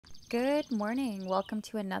Good morning. Welcome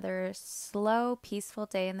to another slow, peaceful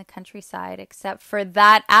day in the countryside, except for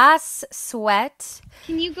that ass sweat.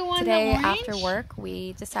 Can you go on the Today, after orange? work,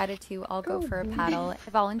 we decided to all go Oh for a boy. paddle. I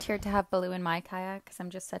volunteered to have Baloo in my kayak because I'm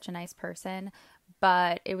just such a nice person,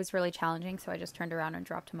 but it was really challenging, so I just turned around and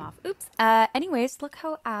dropped him off. Oops. Anyways, look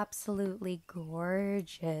how absolutely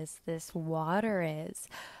gorgeous this water is.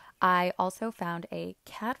 I also found a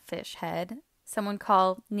catfish head. Someone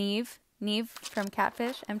called Neve from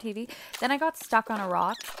Catfish MTV. Then I got stuck on a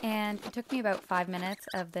rock, and it took me about 5 minutes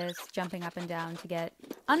of this jumping up and down to get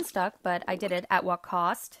unstuck, but I did it. At what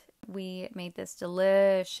cost? We made this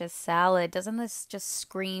delicious salad. Doesn't this just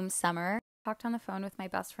scream summer? Talked on the phone with my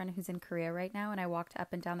best friend who's in Korea right now, and I walked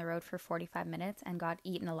up and down the road for 45 minutes and got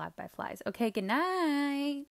eaten alive by flies. Okay, good night.